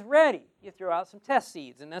heart is ready? You throw out some test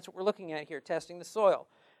seeds, and that's what we're looking at here, testing the soil.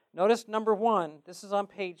 Notice number 1. This is on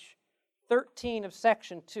page 13 of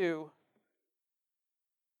section 2.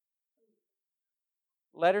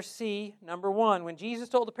 Letter C, number 1. When Jesus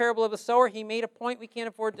told the parable of the sower, he made a point we can't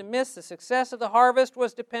afford to miss. The success of the harvest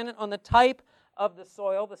was dependent on the type of the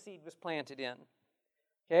soil the seed was planted in.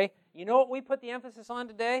 Okay? You know what we put the emphasis on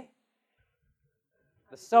today?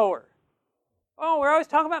 The sower. Oh, we're always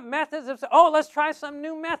talking about methods of... let's try some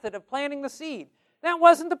new method of planting the seed. That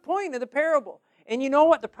wasn't the point of the parable. And you know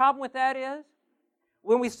what the problem with that is?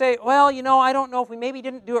 When we say, I don't know if we maybe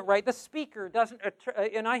didn't do it right. The speaker doesn't,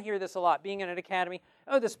 and I hear this a lot, being in an academy,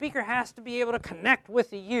 the speaker has to be able to connect with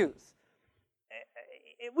the youth.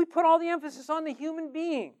 We put all the emphasis on the human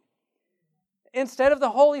being instead of the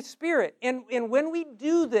Holy Spirit. And when we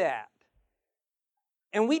do that,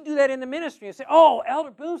 and we do that in the ministry and say,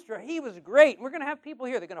 Elder Boonstra, he was great. We're going to have people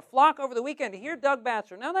here. They're going to flock over the weekend to hear Doug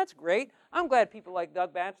Batchelor. Now, that's great. I'm glad people like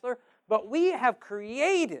Doug Batchelor. But we have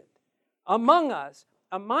created among us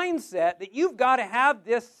a mindset that you've got to have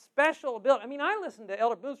this special ability. I mean, I listen to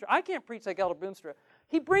Elder Boonstra. I can't preach like Elder Boonstra.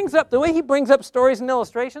 The way he brings up stories and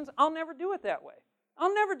illustrations, I'll never do it that way.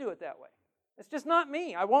 I'll never do it that way. It's just not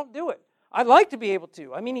me. I won't do it. I'd like to be able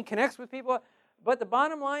to. I mean, he connects with people. But the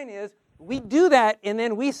bottom line is, we do that, and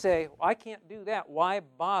then we say, I can't do that. Why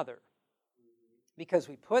bother? Because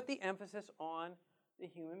we put the emphasis on the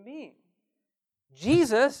human being.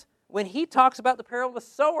 Jesus, when he talks about the parable of the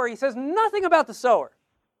sower, he says nothing about the sower,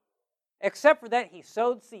 except for that he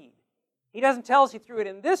sowed seed. He doesn't tell us he threw it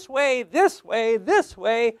in this way, this way, this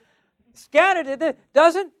way, scattered it.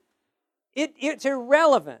 It's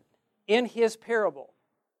irrelevant in his parable.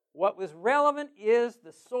 What was relevant is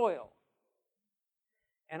the soil.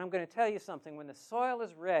 And I'm going to tell you something. When the soil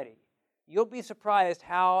is ready, you'll be surprised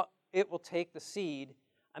how it will take the seed.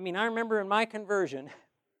 I mean, I remember in my conversion,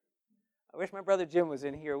 I wish my brother Jim was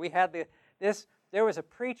in here. We had there was a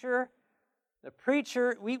preacher.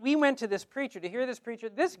 We went to this preacher to hear this preacher.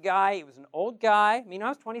 This guy, he was an old guy. I mean, I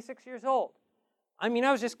was 26 years old. I mean,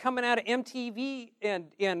 I was just coming out of MTV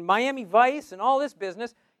and Miami Vice and all this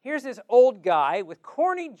business. Here's this old guy with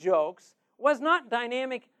corny jokes, was not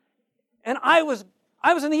dynamic, and I was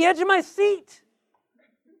on the edge of my seat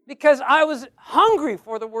because I was hungry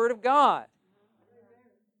for the Word of God.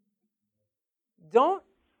 Don't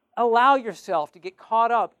allow yourself to get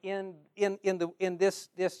caught up in this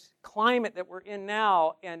climate that we're in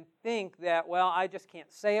now and think that, I just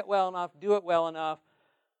can't say it well enough, do it well enough.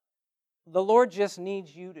 The Lord just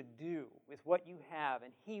needs you to do with what you have,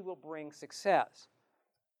 and He will bring success.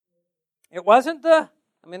 It wasn't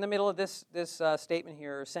I'm in the middle of this statement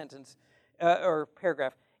here, or sentence, or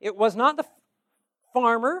paragraph. It was not the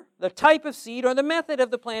farmer, the type of seed, or the method of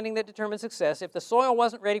the planting that determined success. If the soil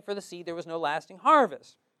wasn't ready for the seed, there was no lasting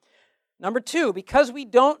harvest. Number 2, because we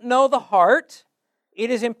don't know the heart, It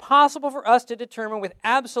is impossible for us to determine with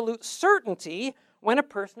absolute certainty when a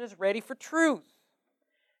person is ready for truth.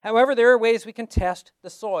 However, there are ways we can test the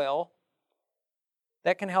soil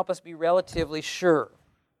that can help us be relatively sure.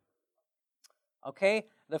 Okay,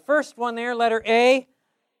 the first one there, letter A,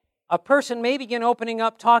 a person may begin opening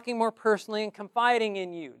up, talking more personally, and confiding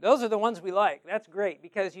in you. Those are the ones we like. That's great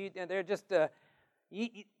because they're just they're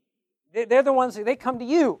the ones that they come to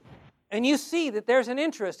you, and you see that there's an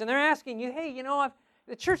interest, and they're asking you, hey,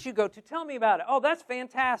 the church you go to, tell me about it. Oh, that's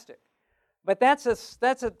fantastic. But that's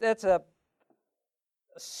a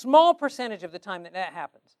small percentage of the time that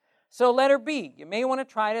happens. So letter B, you may want to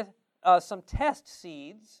try some test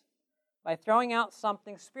seeds by throwing out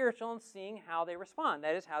something spiritual and seeing how they respond.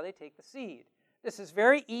 That is how they take the seed. This is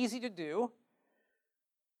very easy to do.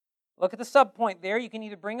 Look at the subpoint there. You can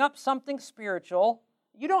either bring up something spiritual.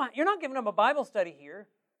 You're not giving them a Bible study here.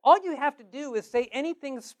 All you have to do is say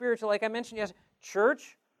anything spiritual, like I mentioned yesterday,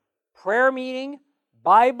 church, prayer meeting,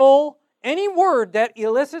 Bible, any word that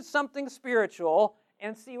elicits something spiritual,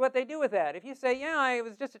 and see what they do with that. If you say, yeah, I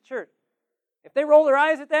was just at church, if they roll their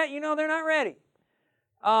eyes at that, they're not ready.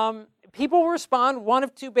 People will respond one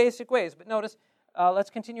of two basic ways. But notice, let's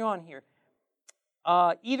continue on here.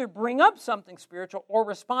 Either bring up something spiritual or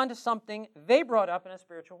respond to something they brought up in a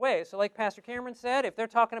spiritual way. So like Pastor Cameron said, if they're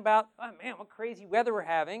talking about, oh man, what crazy weather we're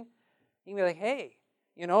having, you can be like, hey,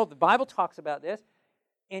 the Bible talks about this.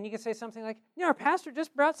 And you can say something like, our pastor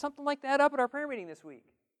just brought something like that up at our prayer meeting this week.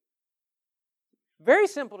 Very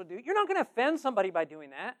simple to do. You're not going to offend somebody by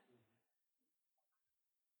doing that.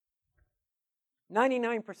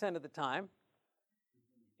 99% of the time.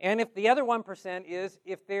 And if the other 1% is,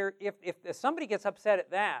 if somebody gets upset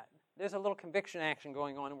at that, there's a little conviction action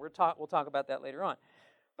going on, and we'll talk about that later on.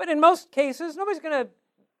 But in most cases, nobody's going to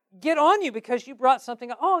get on you because you brought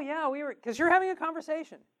something up. Oh, yeah, because you're having a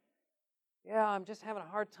conversation. Yeah, I'm just having a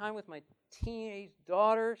hard time with my teenage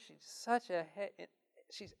daughter.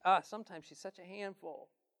 Sometimes she's such a handful.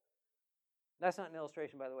 That's not an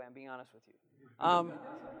illustration, by the way. I'm being honest with you.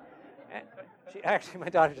 My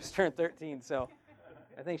daughter just turned 13, so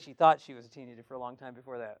I think she thought she was a teenager for a long time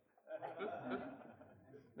before that.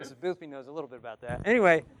 Mrs. Boothby knows a little bit about that.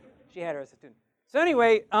 Anyway, she had her as a student. So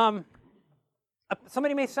anyway,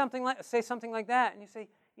 somebody may say something like that, and you say,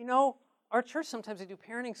 our church sometimes they do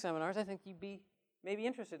parenting seminars. I think you'd be maybe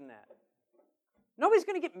interested in that. Nobody's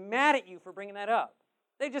going to get mad at you for bringing that up.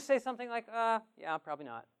 They just say something like, yeah, probably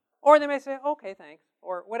not. Or they may say, okay, thanks,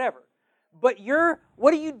 or whatever. But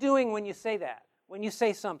what are you doing when you say that? When you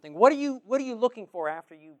say something? What are you looking for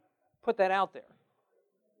after you put that out there?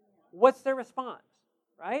 What's their response,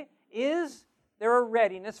 right? Is there a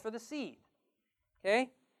readiness for the seed? Okay?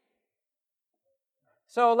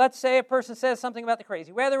 So let's say a person says something about the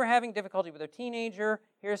crazy weather, we're having difficulty with their teenager.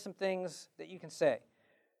 Here's some things that you can say.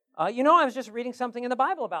 I was just reading something in the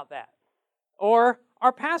Bible about that. Or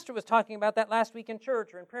our pastor was talking about that last week in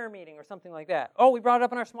church or in prayer meeting or something like that. Oh, we brought it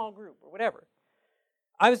up in our small group or whatever.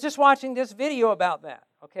 I was just watching this video about that,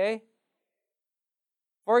 okay?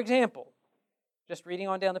 For example, just reading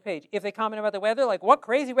on down the page, if they comment about the weather, like what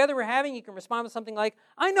crazy weather we're having, you can respond with something like,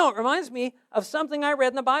 I know, it reminds me of something I read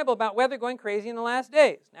in the Bible about weather going crazy in the last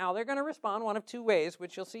days. Now, they're going to respond one of two ways,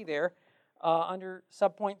 which you'll see there under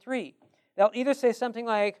subpoint 3. They'll either say something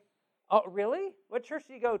like, oh, really? What church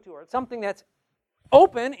do you go to? Or something that's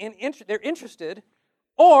open and they're interested,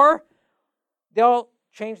 or they'll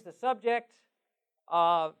change the subject.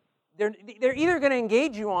 They're either going to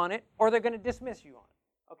engage you on it or they're going to dismiss you on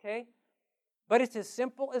it, okay? But it's as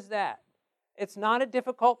simple as that. It's not a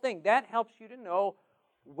difficult thing. That helps you to know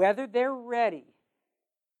whether they're ready,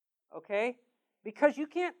 okay? Because you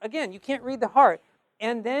can't read the heart.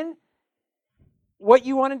 And then what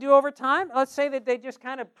you want to do over time, let's say that they just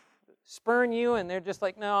kind of spurn you and they're just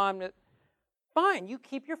like, no, I'm not. Fine, you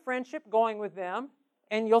keep your friendship going with them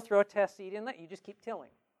and you'll throw a test seed in that. You just keep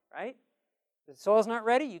tilling, right? The soil's not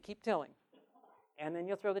ready, you keep tilling. And then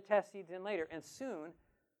you'll throw the test seeds in later. And soon,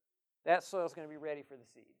 that soil's going to be ready for the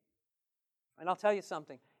seed. And I'll tell you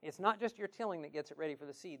something. It's not just your tilling that gets it ready for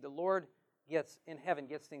the seed. The Lord in heaven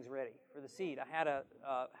gets things ready for the seed. I had a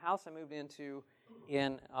house I moved into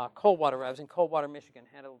in Coldwater. I was in Coldwater, Michigan.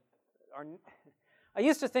 I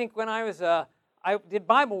used to think when I did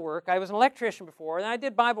Bible work. I was an electrician before, and I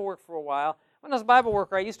did Bible work for a while. When I was a Bible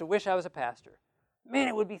worker, I used to wish I was a pastor. Man,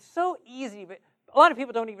 it would be so easy, but a lot of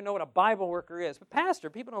people don't even know what a Bible worker is. But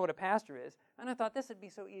people know what a pastor is. And I thought this would be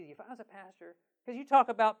so easy if I was a pastor, because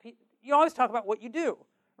you always talk about what you do,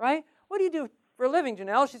 right? What do you do for a living,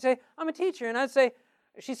 Janelle? She'd say, I'm a teacher. And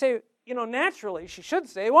she'd say, naturally, she should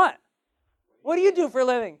say what? What do you do for a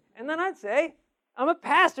living? And then I'd say, I'm a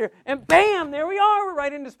pastor. And bam, there we are. We're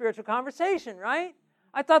right into spiritual conversation, right?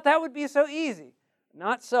 I thought that would be so easy.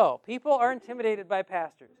 Not so. People are intimidated by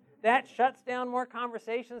pastors. That shuts down more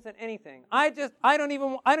conversations than anything. I don't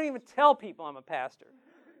even tell people I'm a pastor,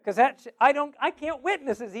 because I can't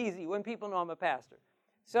witness as easy when people know I'm a pastor.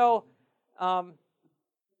 So, well,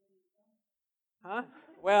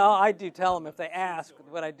 I do tell them if they ask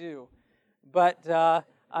what I do, but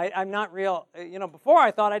I'm not real. Before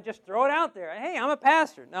I thought I'd just throw it out there. Hey, I'm a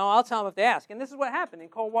pastor. No, I'll tell them if they ask. And this is what happened in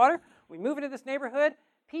Coldwater. We move into this neighborhood.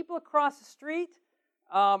 People across the street.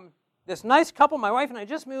 This nice couple, my wife and I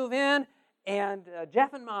just moved in, and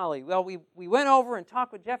Jeff and Molly. Well, we went over and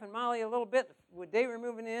talked with Jeff and Molly a little bit the day we were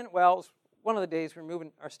moving in. Well, it was one of the days we were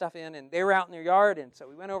moving our stuff in, and they were out in their yard, and so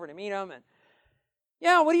we went over to meet them. And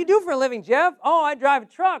yeah, what do you do for a living, Jeff? Oh, I drive a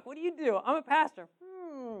truck. What do you do? I'm a pastor.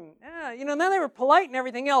 Yeah, then they were polite and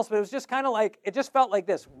everything else, but it was just kind of like, it just felt like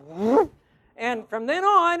this. And from then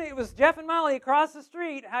on, it was Jeff and Molly across the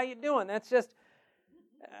street. How you doing? That's just,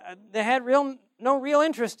 they had no real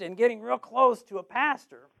interest in getting real close to a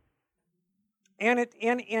pastor. And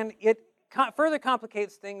it further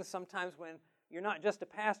complicates things sometimes when you're not just a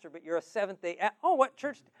pastor, but you're a Seventh-day. Oh, what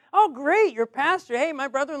church? Oh, great, you're a pastor. Hey, my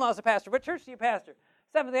brother-in-law's a pastor. What church do you pastor?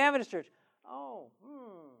 Seventh-day Adventist Church. Oh,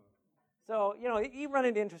 So, you run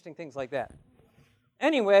into interesting things like that.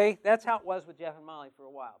 Anyway, that's how it was with Jeff and Molly for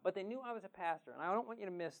a while. But they knew I was a pastor, and I don't want you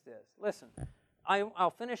to miss this. Listen, I'll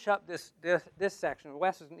finish up this section.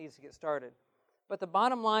 Wes needs to get started. But the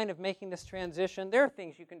bottom line of making this transition, there are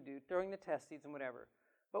things you can do during the test season and whatever.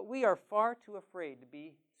 But we are far too afraid to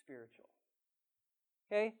be spiritual.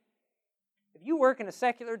 Okay? If you work in a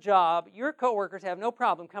secular job, your coworkers have no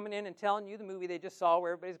problem coming in and telling you the movie they just saw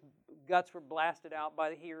where everybody's guts were blasted out by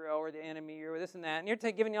the hero or the enemy or this and that, and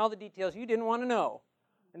they're giving you all the details you didn't want to know.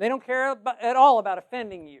 And they don't care at all about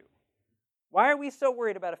offending you. Why are we so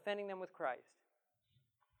worried about offending them with Christ?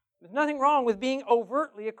 There's nothing wrong with being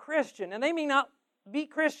overtly a Christian. And they may not be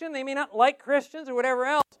Christian, they may not like Christians or whatever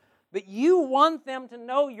else, but you want them to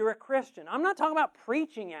know you're a Christian. I'm not talking about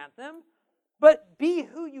preaching at them, but be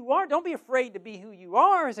who you are. Don't be afraid to be who you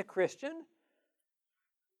are as a Christian.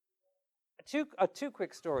 Two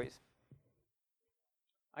quick stories.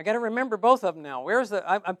 I got to remember both of them now.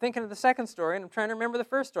 I'm thinking of the second story, and I'm trying to remember the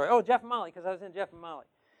first story. Oh, Jeff and Molly, because I was in Jeff and Molly.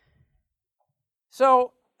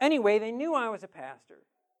 So, anyway, they knew I was a pastor.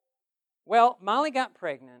 Well, Molly got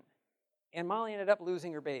pregnant, and Molly ended up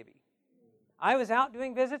losing her baby. I was out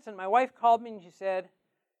doing visits, and my wife called me, and she said,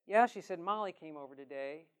 Molly came over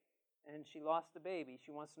today, and she lost the baby.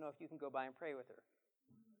 She wants to know if you can go by and pray with her.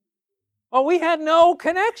 Well, we had no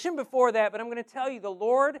connection before that, but I'm going to tell you, the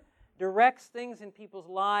Lord directs things in people's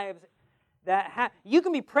lives that you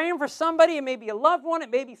can be praying for somebody. It may be a loved one. It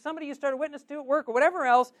may be somebody you started witness to at work or whatever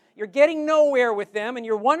else. You're getting nowhere with them, and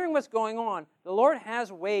you're wondering what's going on. The Lord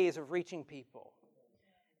has ways of reaching people.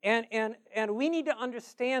 And we need to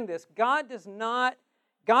understand this. God is not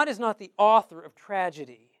the author of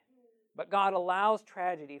tragedy, but God allows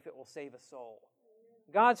tragedy if it will save a soul.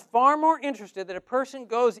 God's far more interested that a person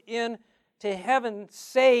goes into heaven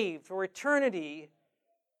saved for eternity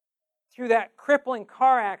through that crippling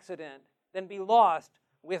car accident than be lost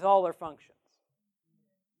with all their functions.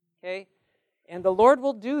 Okay? And the Lord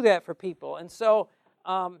will do that for people. And so,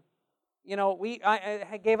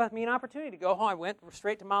 it gave me an opportunity to go home. I went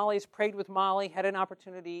straight to Molly's, prayed with Molly, had an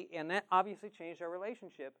opportunity, and that obviously changed our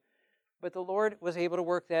relationship. But the Lord was able to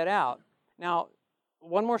work that out. Now,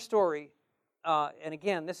 one more story, and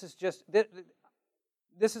again, this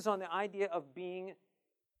is on the idea of being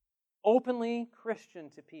openly Christian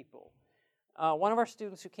to people. One of our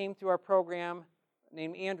students who came through our program,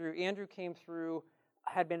 named Andrew came through,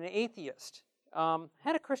 had been an atheist,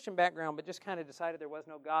 had a Christian background, but just kind of decided there was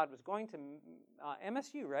no God, was going to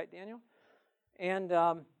MSU, right, Daniel? And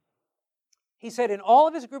he said in all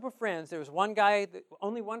of his group of friends, there was one guy,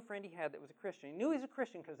 only one friend he had that was a Christian. He knew he was a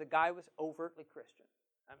Christian because the guy was overtly Christian.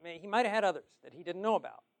 I mean, he might have had others that he didn't know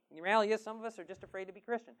about. And the reality is some of us are just afraid to be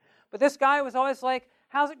Christian. But this guy was always like,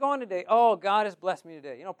 how's it going today? Oh, God has blessed me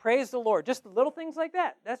today. Praise the Lord. Just little things like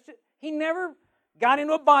that. He never got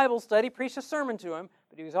into a Bible study, preached a sermon to him,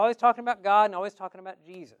 but he was always talking about God and always talking about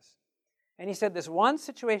Jesus. And he said this one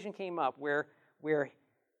situation came up where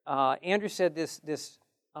Andrew said this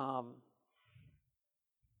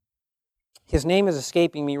his name is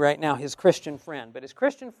escaping me right now, his Christian friend. But his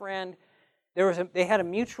Christian friend, they had a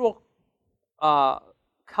mutual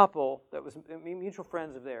couple that was mutual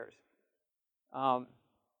friends of theirs.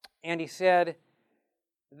 And he said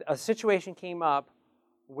a situation came up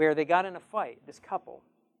where they got in a fight, this couple.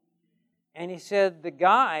 And he said the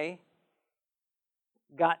guy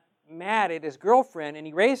got mad at his girlfriend, and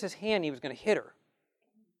he raised his hand and he was going to hit her.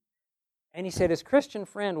 And he said his Christian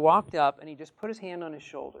friend walked up and he just put his hand on his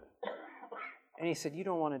shoulder. And he said, you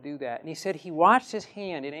don't want to do that. And he said he watched his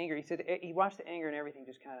hand in anger. He said he watched the anger and everything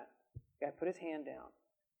just kind of, the guy put his hand down.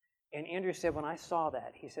 And Andrew said, when I saw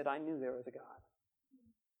that, he said, I knew there was a God.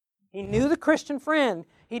 He knew the Christian friend.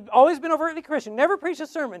 He'd always been overtly Christian, never preached a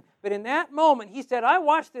sermon. But in that moment, he said, I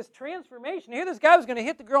watched this transformation. Here this guy was going to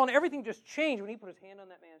hit the girl, and everything just changed when he put his hand on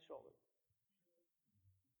that man's shoulder.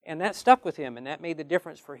 And that stuck with him, and that made the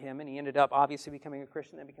difference for him. And he ended up obviously becoming a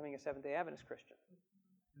Christian, then becoming a Seventh-day Adventist Christian.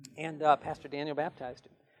 And Pastor Daniel baptized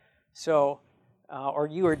him. So, or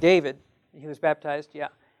you or David, he was baptized, yeah.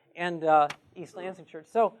 And East Lansing Church.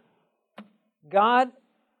 So, God,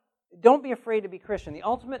 don't be afraid to be Christian. The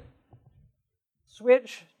ultimate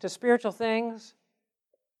switch to spiritual things,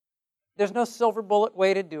 there's no silver bullet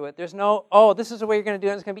way to do it. There's no, oh, this is the way you're going to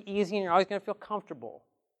do it. It's going to be easy and you're always going to feel comfortable.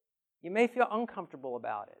 You may feel uncomfortable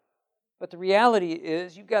about it. But the reality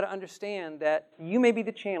is you've got to understand that you may be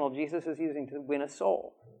the channel Jesus is using to win a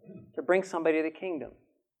soul, to bring somebody to the kingdom.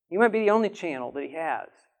 You might be the only channel that He has.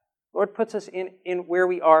 The Lord puts us in where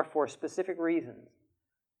we are for specific reasons.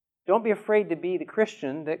 Don't be afraid to be the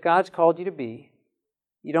Christian that God's called you to be.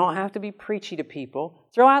 You don't have to be preachy to people.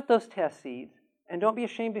 Throw out those test seeds, and don't be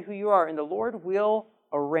ashamed of who you are. And the Lord will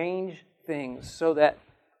arrange things so that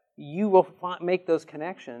you will make those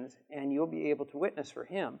connections, and you'll be able to witness for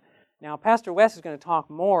Him. Now, Pastor Wes is going to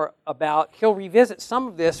talk more about, he'll revisit some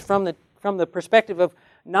of this from the perspective of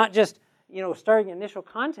not just, starting initial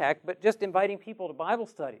contact, but just inviting people to Bible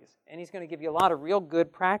studies. And he's going to give you a lot of real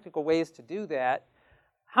good practical ways to do that.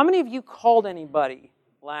 How many of you called anybody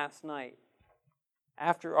last night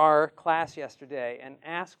after our class yesterday and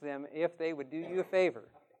asked them if they would do you a favor?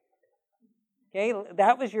 Okay,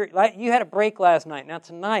 that was you had a break last night. Now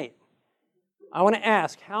tonight, I want to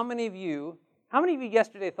ask, how many of you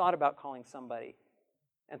yesterday thought about calling somebody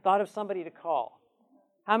and thought of somebody to call?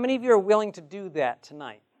 How many of you are willing to do that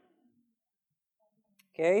tonight?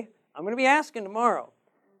 Okay, I'm going to be asking tomorrow.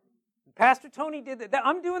 Pastor Tony did that.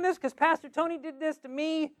 I'm doing this because Pastor Tony did this to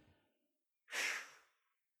me.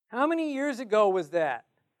 How many years ago was that?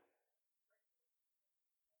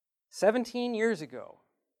 17 years ago.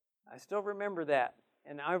 I still remember that.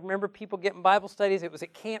 And I remember people getting Bible studies. It was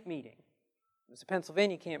at camp meeting. It was a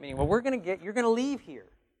Pennsylvania camp meeting. Well, you're going to leave here.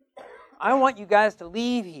 I want you guys to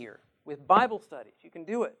leave here with Bible studies. You can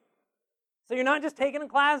do it. So you're not just taking a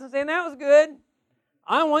class and saying, that was good.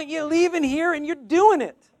 I want you leaving here and you're doing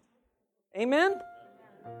it. Amen?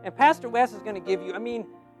 And Pastor Wes is going to give you,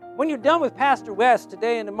 when you're done with Pastor Wes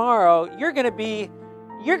today and tomorrow, you're going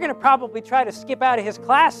to probably try to skip out of his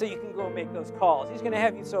class so you can go and make those calls. He's going to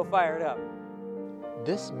have you so fired up.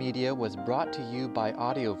 This media was brought to you by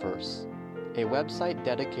Audioverse, a website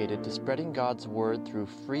dedicated to spreading God's Word through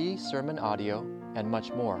free sermon audio and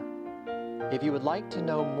much more. If you would like to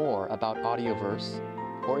know more about Audioverse,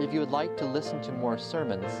 or if you would like to listen to more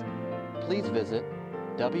sermons, please visit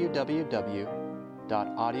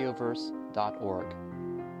www.audioverse.org.